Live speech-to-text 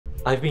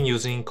I've been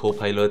using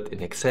Copilot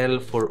in Excel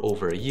for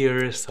over a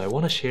year, so I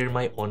want to share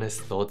my honest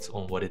thoughts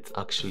on what it's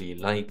actually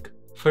like.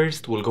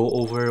 First, we'll go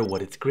over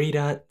what it's great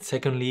at,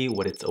 secondly,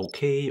 what it's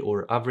okay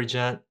or average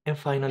at, and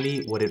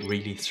finally, what it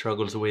really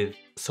struggles with.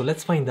 So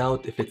let's find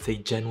out if it's a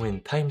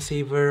genuine time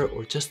saver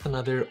or just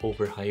another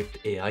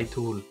overhyped AI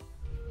tool.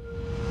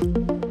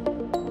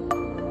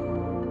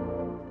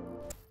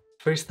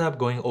 First up,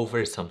 going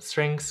over some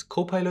strengths,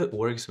 Copilot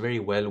works very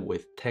well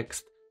with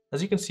text.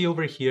 As you can see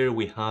over here,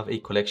 we have a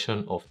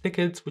collection of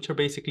tickets, which are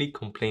basically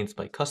complaints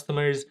by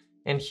customers,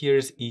 and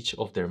here's each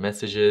of their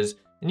messages.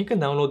 And you can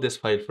download this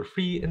file for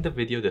free in the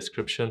video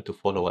description to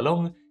follow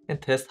along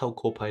and test how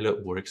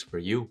Copilot works for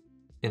you.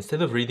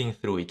 Instead of reading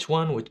through each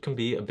one, which can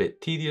be a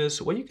bit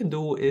tedious, what you can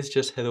do is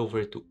just head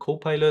over to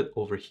Copilot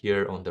over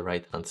here on the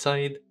right hand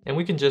side, and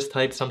we can just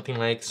type something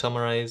like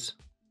summarize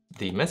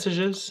the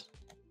messages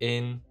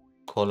in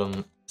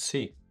column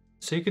C.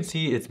 So you can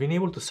see it's been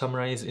able to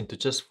summarize into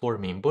just 4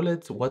 main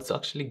bullets what's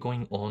actually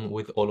going on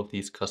with all of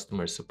these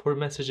customer support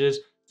messages,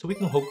 so we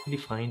can hopefully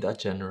find a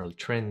general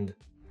trend.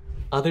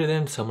 Other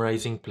than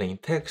summarizing plain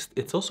text,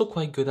 it's also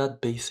quite good at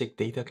basic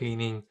data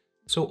cleaning.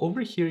 So over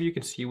here you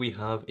can see we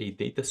have a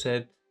data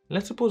set.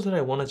 Let's suppose that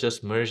I want to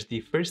just merge the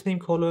first name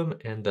column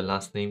and the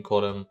last name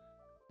column.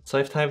 So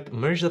I've typed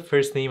merge the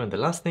first name and the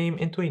last name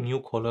into a new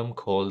column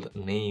called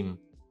name.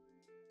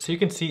 So you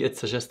can see it's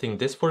suggesting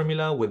this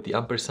formula with the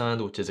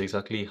ampersand, which is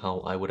exactly how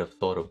I would have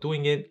thought of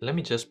doing it. Let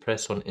me just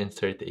press on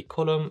insert a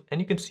column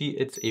and you can see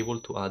it's able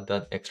to add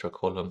that extra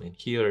column in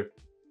here.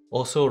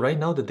 Also, right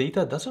now the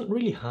data doesn't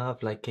really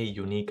have like a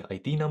unique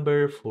ID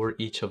number for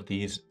each of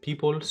these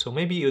people. So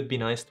maybe it would be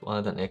nice to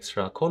add an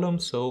extra column.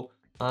 So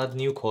add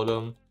new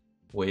column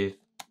with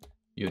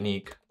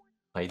unique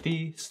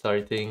ID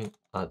starting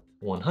at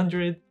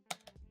 100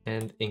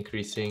 and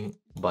increasing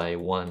by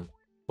 1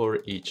 for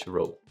each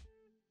row.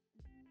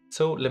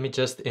 So let me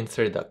just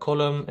insert that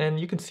column and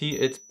you can see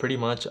it's pretty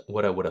much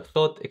what I would have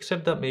thought,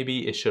 except that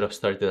maybe it should have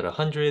started at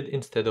 100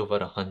 instead of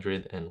at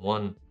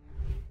 101.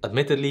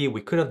 Admittedly,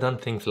 we could have done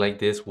things like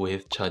this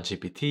with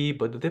ChatGPT,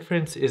 but the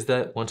difference is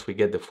that once we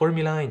get the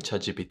formula in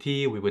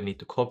ChatGPT, we would need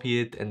to copy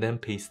it and then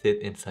paste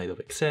it inside of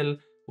Excel,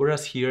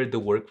 whereas here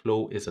the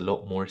workflow is a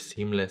lot more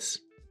seamless.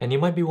 And you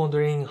might be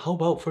wondering, how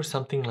about for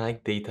something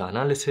like data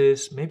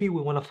analysis? Maybe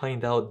we want to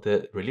find out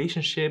the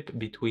relationship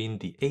between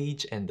the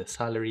age and the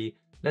salary.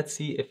 Let's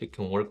see if it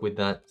can work with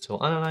that. So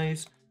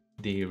analyze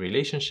the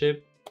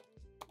relationship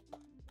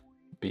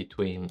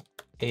between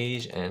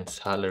age and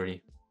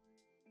salary.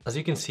 As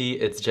you can see,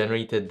 it's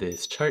generated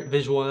this chart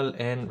visual,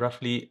 and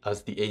roughly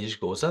as the age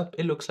goes up,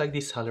 it looks like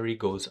the salary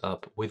goes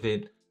up with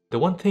it. The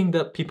one thing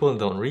that people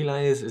don't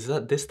realize is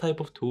that this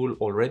type of tool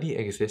already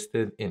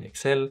existed in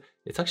Excel.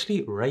 It's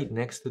actually right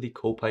next to the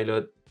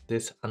Copilot,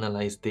 this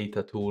analyze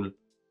data tool.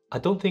 I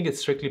don't think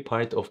it's strictly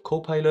part of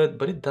Copilot,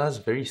 but it does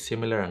very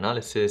similar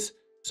analysis.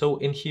 So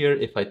in here,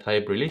 if I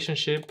type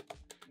relationship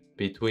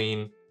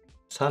between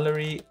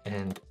salary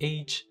and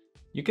age,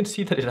 you can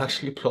see that it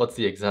actually plots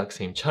the exact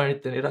same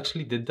chart, and it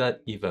actually did that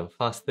even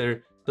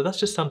faster. So that's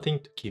just something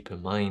to keep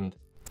in mind.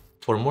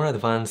 For more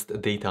advanced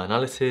data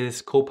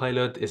analysis,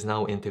 Copilot is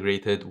now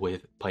integrated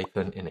with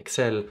Python in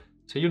Excel.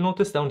 So you'll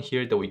notice down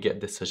here that we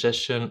get this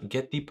suggestion,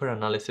 get deeper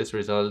analysis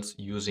results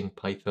using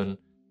Python.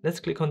 Let's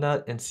click on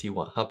that and see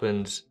what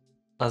happens.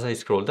 As I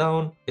scroll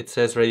down, it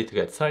says ready to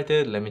get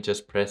started. Let me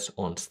just press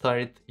on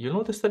start. You'll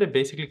notice that it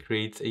basically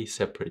creates a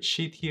separate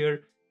sheet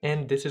here,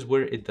 and this is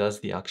where it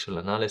does the actual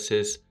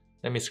analysis.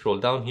 Let me scroll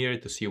down here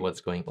to see what's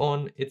going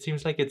on. It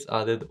seems like it's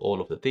added all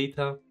of the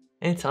data,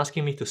 and it's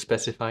asking me to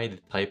specify the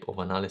type of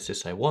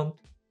analysis I want.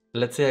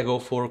 Let's say I go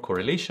for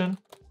correlation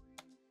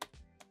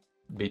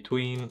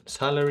between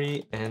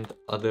salary and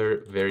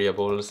other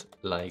variables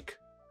like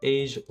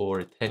age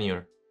or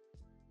tenure.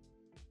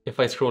 If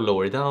I scroll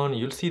lower down,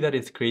 you'll see that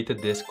it's created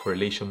this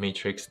correlation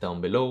matrix down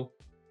below,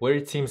 where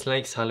it seems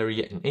like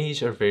salary and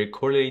age are very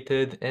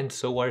correlated, and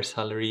so are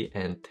salary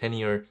and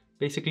tenure.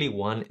 Basically,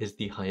 1 is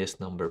the highest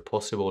number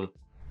possible.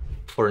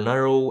 For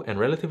narrow and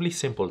relatively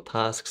simple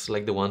tasks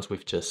like the ones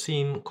we've just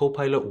seen,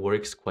 Copilot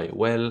works quite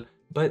well,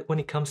 but when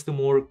it comes to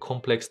more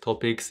complex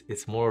topics,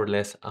 it's more or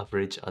less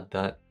average at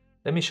that.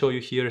 Let me show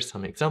you here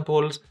some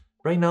examples.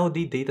 Right now,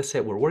 the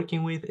dataset we're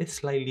working with is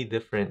slightly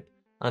different.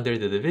 Under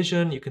the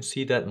division, you can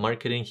see that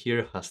marketing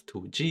here has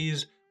 2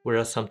 Gs,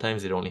 whereas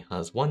sometimes it only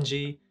has 1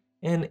 G,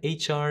 and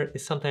HR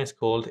is sometimes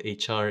called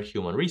HR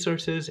Human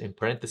Resources in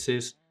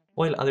parentheses,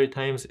 while other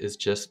times it's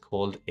just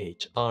called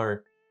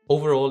HR.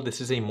 Overall, this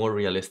is a more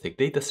realistic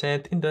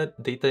dataset in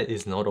that data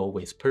is not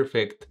always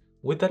perfect.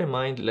 With that in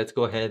mind, let's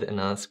go ahead and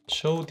ask,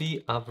 show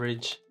the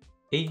average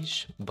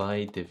age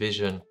by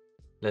division.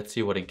 Let's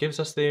see what it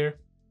gives us there.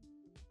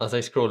 As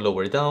I scroll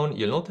lower down,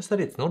 you'll notice that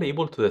it's not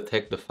able to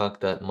detect the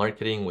fact that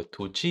marketing with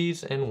 2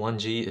 Gs and 1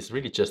 G is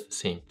really just the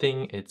same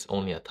thing. It's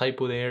only a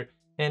typo there.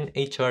 And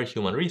HR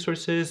Human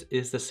Resources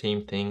is the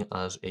same thing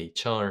as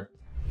HR.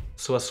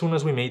 So as soon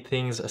as we made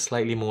things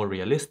slightly more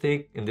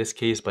realistic, in this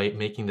case by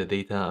making the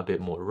data a bit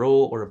more raw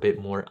or a bit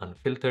more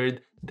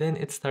unfiltered, then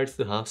it starts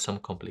to have some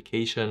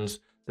complications.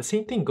 The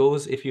same thing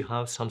goes if you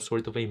have some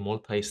sort of a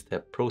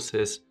multi-step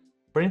process.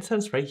 For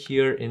instance, right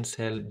here in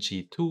cell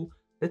G2,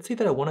 let's say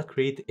that I want to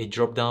create a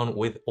dropdown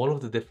with all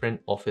of the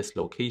different office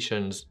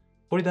locations.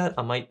 For that,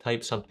 I might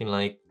type something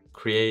like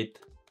create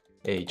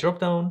a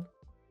dropdown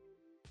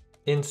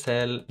in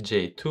cell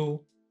J2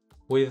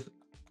 with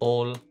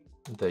all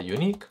the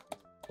unique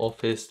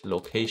office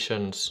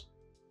locations.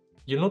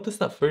 You'll notice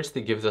that first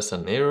it gives us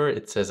an error,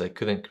 it says I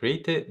couldn't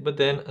create it, but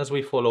then as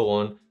we follow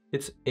on,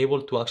 it's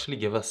able to actually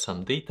give us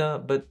some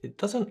data, but it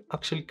doesn't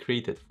actually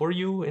create it for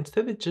you.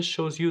 Instead, it just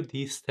shows you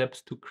these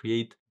steps to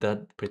create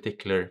that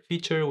particular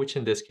feature, which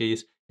in this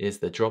case is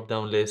the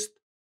drop-down list.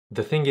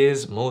 The thing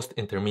is, most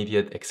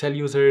intermediate Excel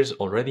users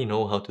already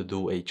know how to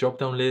do a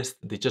drop-down list.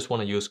 They just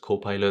want to use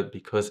Copilot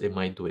because it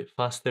might do it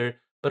faster,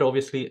 but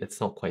obviously it's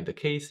not quite the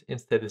case.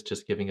 Instead, it's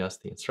just giving us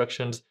the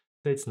instructions,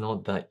 so it's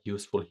not that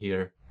useful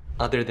here.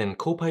 Other than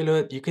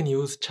Copilot, you can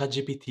use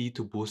ChatGPT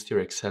to boost your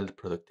Excel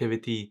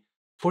productivity.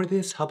 For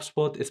this,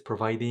 HubSpot is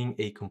providing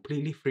a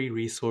completely free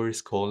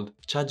resource called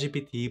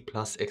ChatGPT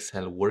plus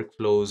Excel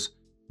Workflows.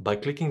 By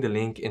clicking the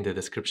link in the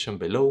description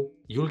below,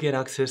 you'll get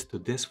access to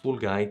this full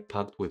guide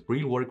packed with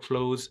real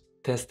workflows,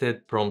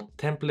 tested prompt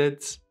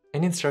templates,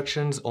 and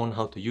instructions on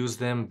how to use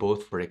them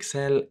both for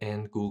Excel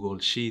and Google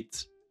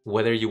Sheets.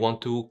 Whether you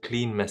want to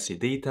clean messy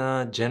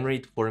data,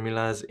 generate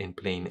formulas in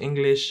plain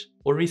English,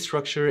 or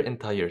restructure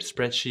entire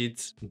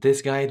spreadsheets,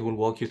 this guide will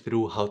walk you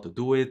through how to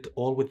do it,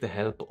 all with the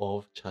help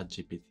of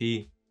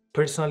ChatGPT.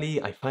 Personally,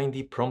 I find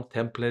the prompt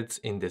templates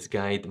in this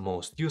guide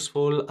most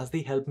useful as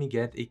they help me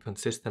get a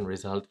consistent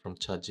result from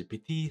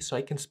ChatGPT so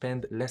I can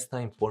spend less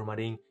time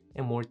formatting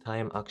and more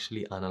time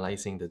actually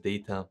analyzing the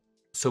data.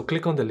 So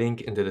click on the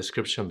link in the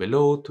description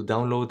below to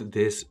download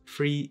this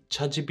free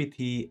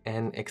ChatGPT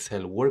and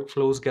Excel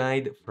workflows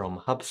guide from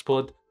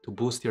HubSpot to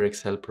boost your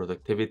Excel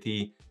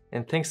productivity.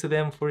 And thanks to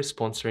them for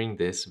sponsoring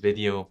this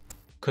video.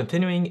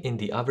 Continuing in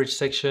the average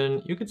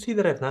section, you can see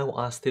that I've now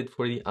asked it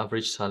for the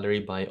average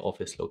salary by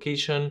office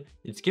location.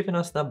 It's given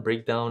us that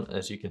breakdown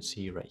as you can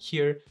see right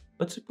here.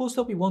 But suppose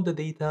that we want the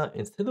data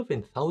instead of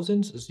in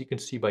thousands, as you can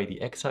see by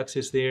the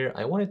x-axis there,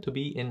 I want it to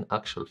be in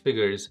actual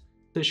figures.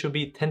 So it should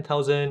be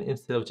 10,000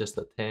 instead of just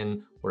a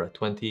 10 or a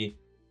 20.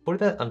 For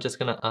that, I'm just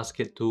gonna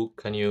ask it to,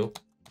 can you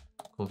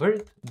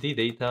convert the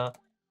data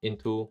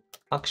into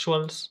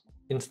actuals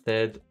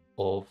instead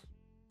of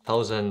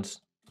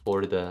thousands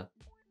for the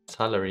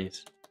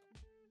salaries.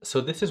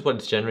 So this is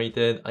what's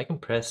generated. I can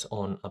press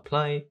on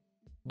apply,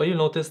 but you'll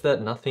notice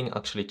that nothing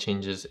actually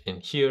changes in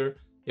here.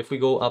 If we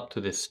go up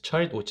to this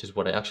chart, which is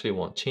what I actually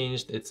want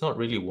changed, it's not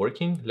really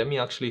working. Let me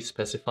actually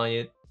specify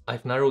it.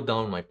 I've narrowed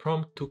down my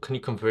prompt to can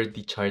you convert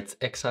the chart's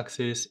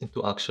x-axis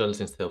into actuals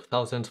instead of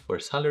thousands for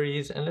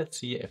salaries, and let's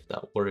see if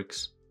that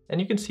works. And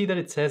you can see that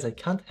it says I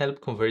can't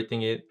help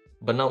converting it,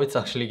 but now it's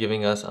actually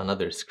giving us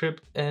another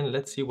script, and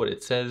let's see what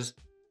it says.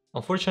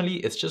 Unfortunately,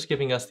 it's just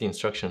giving us the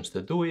instructions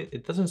to do it.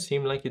 It doesn't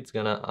seem like it's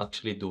gonna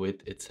actually do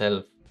it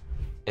itself.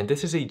 And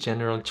this is a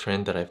general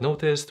trend that I've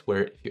noticed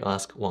where if you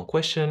ask one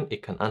question,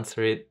 it can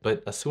answer it,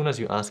 but as soon as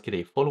you ask it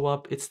a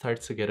follow-up, it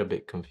starts to get a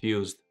bit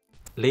confused.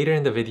 Later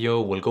in the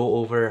video, we'll go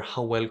over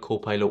how well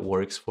Copilot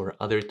works for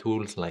other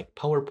tools like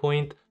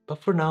PowerPoint,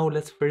 but for now,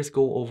 let's first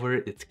go over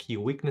its key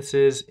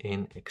weaknesses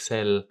in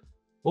Excel.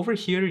 Over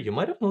here, you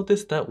might have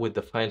noticed that with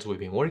the files we've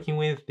been working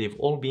with, they've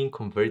all been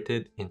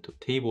converted into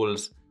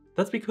tables.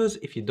 That's because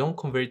if you don't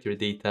convert your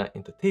data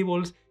into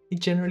tables, it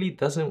generally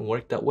doesn't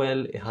work that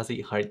well. It has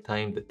a hard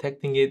time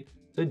detecting it,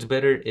 so it's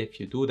better if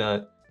you do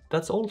that.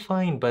 That's all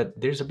fine, but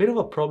there's a bit of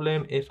a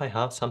problem if I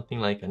have something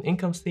like an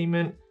income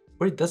statement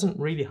where it doesn't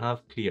really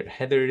have clear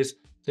headers.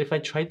 So if I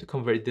try to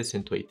convert this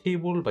into a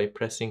table by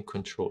pressing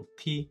Ctrl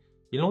T,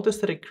 you'll notice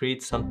that it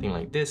creates something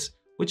like this,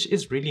 which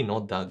is really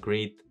not that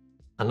great.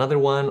 Another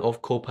one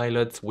of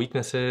Copilot's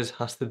weaknesses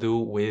has to do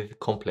with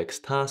complex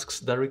tasks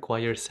that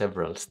require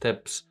several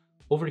steps.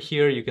 Over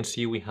here, you can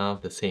see we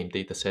have the same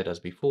data set as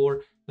before.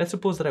 Let's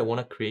suppose that I want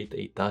to create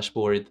a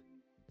dashboard.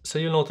 So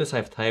you'll notice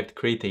I've typed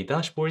create a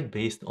dashboard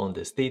based on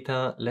this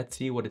data. Let's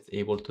see what it's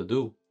able to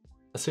do.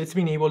 So it's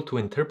been able to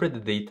interpret the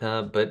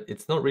data, but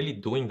it's not really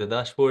doing the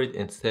dashboard.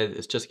 Instead,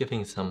 it's just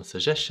giving some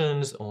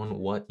suggestions on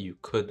what you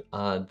could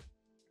add.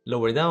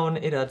 Lower down,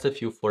 it adds a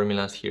few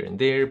formulas here and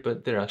there,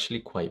 but they're actually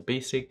quite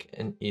basic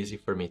and easy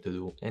for me to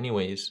do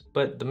anyways.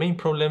 But the main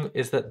problem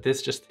is that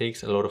this just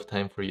takes a lot of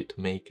time for you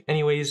to make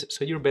anyways,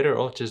 so you're better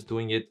off just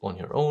doing it on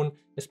your own,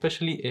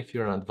 especially if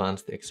you're an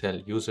advanced Excel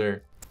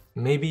user.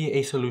 Maybe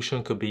a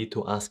solution could be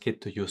to ask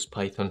it to use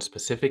Python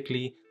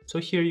specifically. So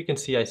here you can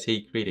see I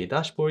say create a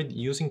dashboard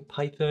using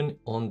Python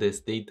on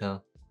this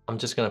data. I'm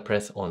just gonna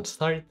press on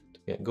start to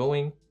get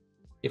going.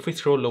 If we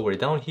scroll lower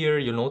down here,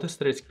 you'll notice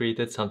that it's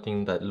created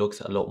something that looks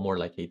a lot more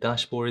like a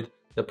dashboard.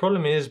 The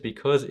problem is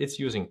because it's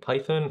using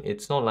Python,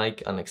 it's not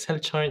like an Excel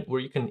chart where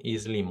you can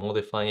easily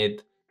modify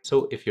it.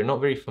 So if you're not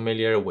very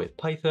familiar with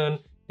Python,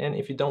 and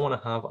if you don't want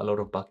to have a lot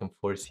of back and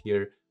forth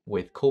here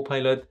with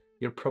Copilot,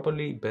 you're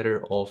probably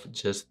better off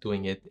just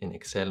doing it in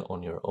Excel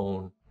on your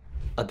own.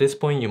 At this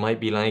point, you might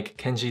be like,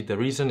 Kenji, the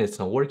reason it's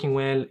not working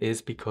well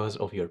is because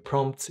of your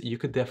prompts. You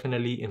could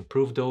definitely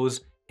improve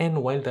those.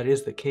 And while that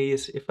is the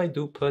case, if I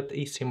do put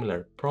a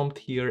similar prompt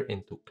here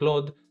into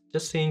Claude,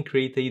 just saying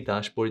create a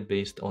dashboard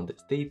based on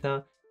this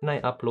data, and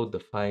I upload the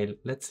file,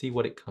 let's see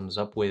what it comes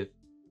up with.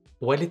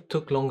 While it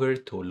took longer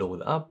to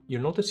load up,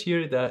 you'll notice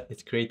here that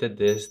it's created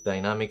this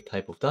dynamic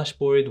type of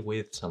dashboard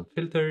with some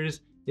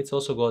filters. It's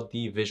also got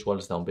the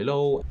visuals down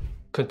below.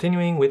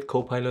 Continuing with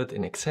Copilot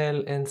in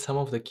Excel and some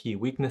of the key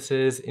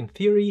weaknesses, in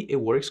theory, it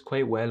works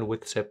quite well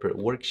with separate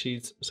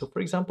worksheets. So for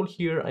example,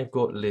 here I've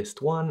got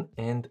list 1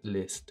 and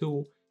list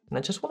 2, and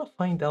I just want to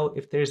find out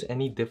if there's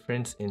any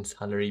difference in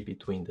salary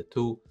between the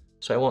two.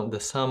 So I want the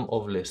sum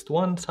of list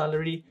 1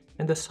 salary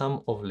and the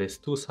sum of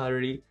list 2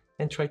 salary,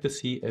 and try to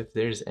see if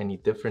there's any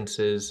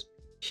differences.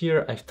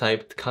 Here I've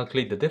typed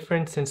calculate the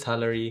difference in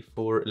salary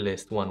for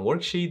list 1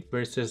 worksheet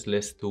versus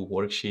list 2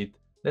 worksheet.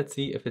 Let's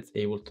see if it's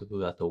able to do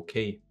that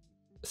okay.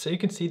 So you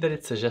can see that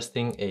it's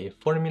suggesting a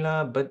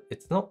formula, but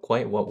it's not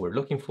quite what we're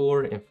looking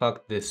for. In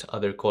fact, this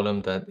other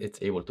column that it's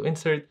able to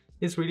insert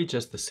is really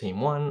just the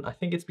same one. I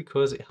think it's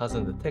because it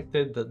hasn't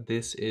detected that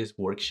this is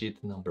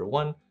worksheet number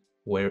 1,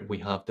 where we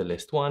have the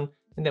list 1,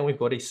 and then we've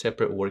got a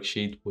separate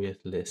worksheet with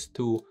list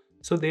 2.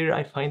 So there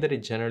I find that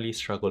it generally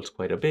struggles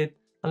quite a bit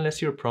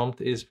unless your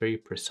prompt is very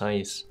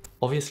precise.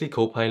 Obviously,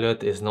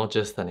 Copilot is not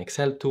just an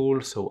Excel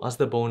tool, so as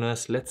the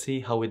bonus, let's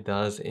see how it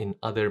does in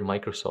other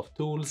Microsoft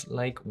tools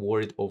like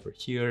Word over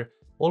here.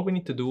 All we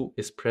need to do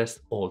is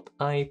press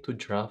Alt-I to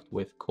draft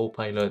with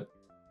Copilot.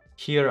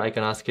 Here I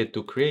can ask it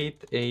to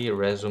create a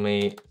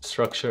resume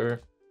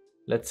structure.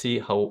 Let's see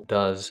how it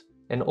does.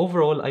 And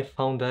overall, I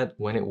found that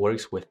when it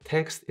works with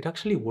text, it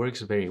actually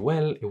works very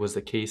well. It was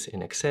the case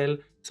in Excel,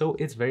 so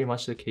it's very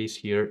much the case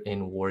here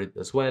in Word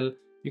as well.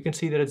 You can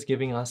see that it's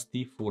giving us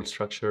the full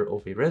structure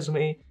of a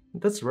resume.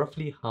 That's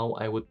roughly how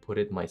I would put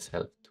it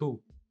myself too.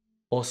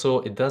 Also,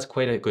 it does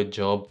quite a good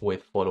job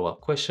with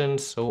follow-up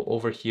questions. So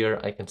over here,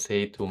 I can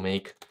say to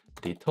make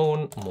the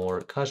tone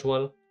more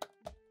casual.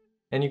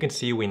 And you can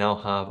see we now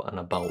have an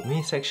About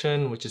Me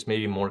section, which is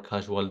maybe more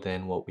casual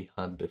than what we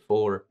had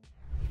before.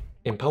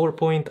 In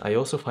PowerPoint, I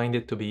also find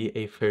it to be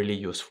a fairly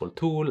useful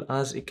tool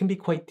as it can be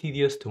quite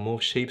tedious to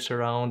move shapes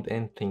around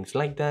and things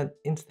like that.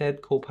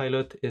 Instead,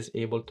 Copilot is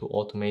able to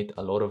automate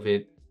a lot of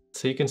it.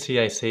 So you can see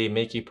I say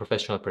make a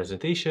professional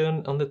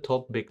presentation on the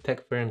top big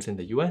tech firms in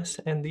the US,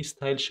 and the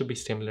style should be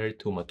similar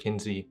to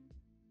McKinsey.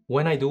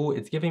 When I do,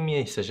 it's giving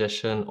me a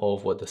suggestion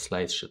of what the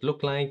slides should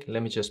look like.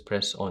 Let me just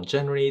press on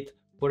generate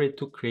for it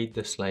to create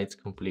the slides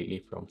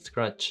completely from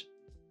scratch.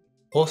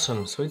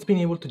 Awesome, so it's been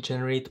able to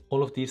generate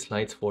all of these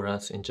slides for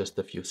us in just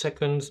a few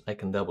seconds. I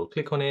can double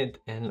click on it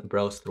and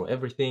browse through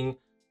everything.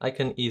 I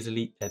can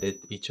easily edit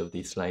each of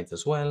these slides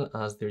as well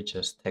as they're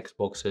just text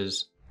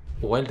boxes.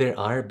 While there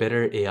are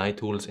better AI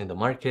tools in the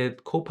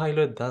market,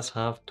 Copilot does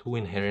have two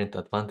inherent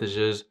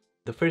advantages.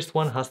 The first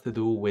one has to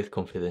do with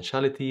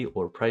confidentiality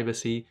or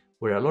privacy,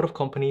 where a lot of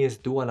companies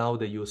do allow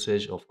the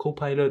usage of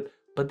Copilot,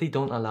 but they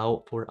don't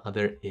allow for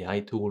other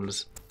AI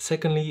tools.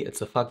 Secondly, it's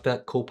the fact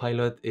that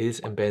Copilot is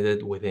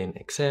embedded within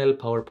Excel,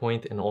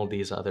 PowerPoint, and all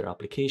these other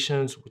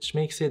applications, which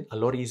makes it a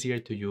lot easier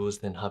to use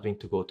than having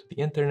to go to the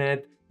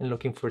internet and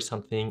looking for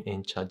something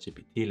in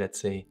ChatGPT, let's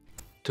say.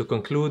 To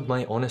conclude,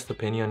 my honest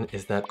opinion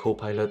is that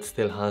Copilot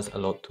still has a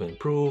lot to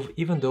improve,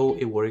 even though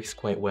it works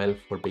quite well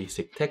for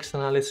basic text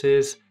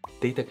analysis,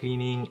 data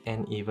cleaning,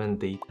 and even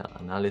data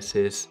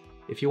analysis.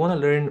 If you want to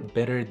learn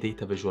better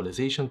data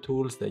visualization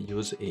tools that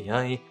use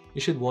AI,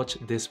 you should watch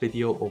this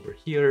video over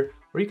here,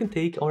 or you can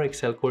take our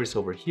Excel course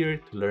over here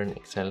to learn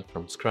Excel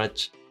from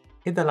scratch.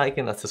 Hit the like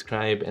and that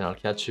subscribe, and I'll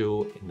catch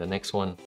you in the next one.